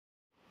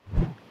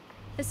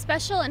The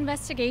Special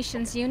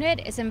Investigations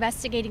Unit is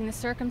investigating the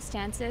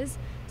circumstances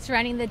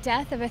surrounding the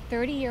death of a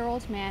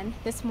 30-year-old man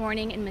this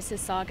morning in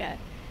Mississauga.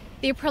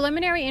 The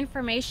preliminary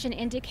information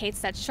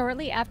indicates that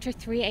shortly after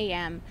 3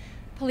 a.m.,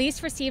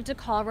 police received a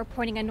call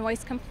reporting a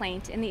noise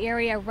complaint in the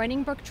area of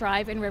Running Brook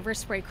Drive and River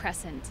Spray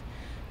Crescent.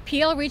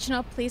 Peel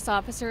Regional Police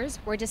officers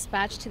were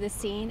dispatched to the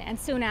scene and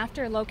soon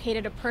after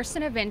located a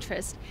person of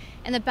interest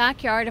in the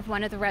backyard of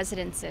one of the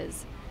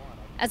residences.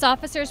 As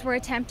officers were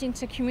attempting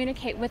to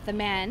communicate with the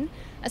man,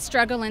 a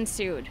struggle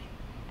ensued.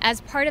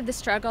 As part of the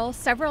struggle,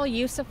 several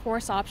use of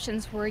force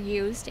options were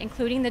used,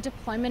 including the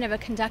deployment of a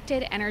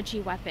conducted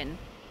energy weapon.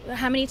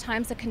 How many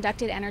times the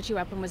conducted energy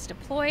weapon was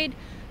deployed,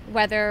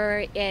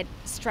 whether it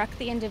struck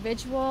the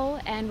individual,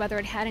 and whether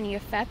it had any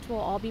effect will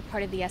all be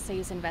part of the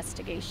SIU's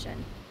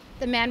investigation.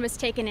 The man was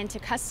taken into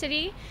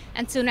custody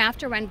and soon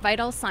after went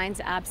vital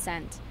signs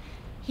absent.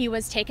 He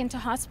was taken to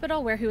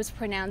hospital where he was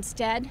pronounced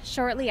dead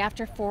shortly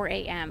after 4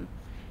 a.m.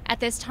 At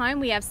this time,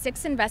 we have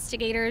 6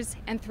 investigators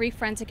and 3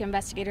 forensic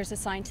investigators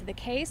assigned to the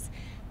case.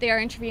 They are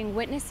interviewing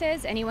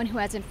witnesses, anyone who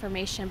has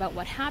information about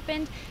what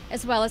happened,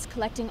 as well as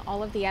collecting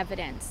all of the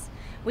evidence.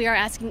 We are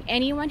asking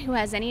anyone who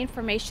has any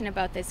information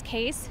about this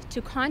case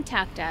to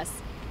contact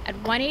us at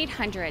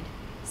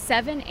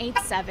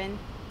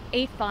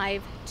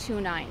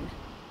 1-800-787-8529.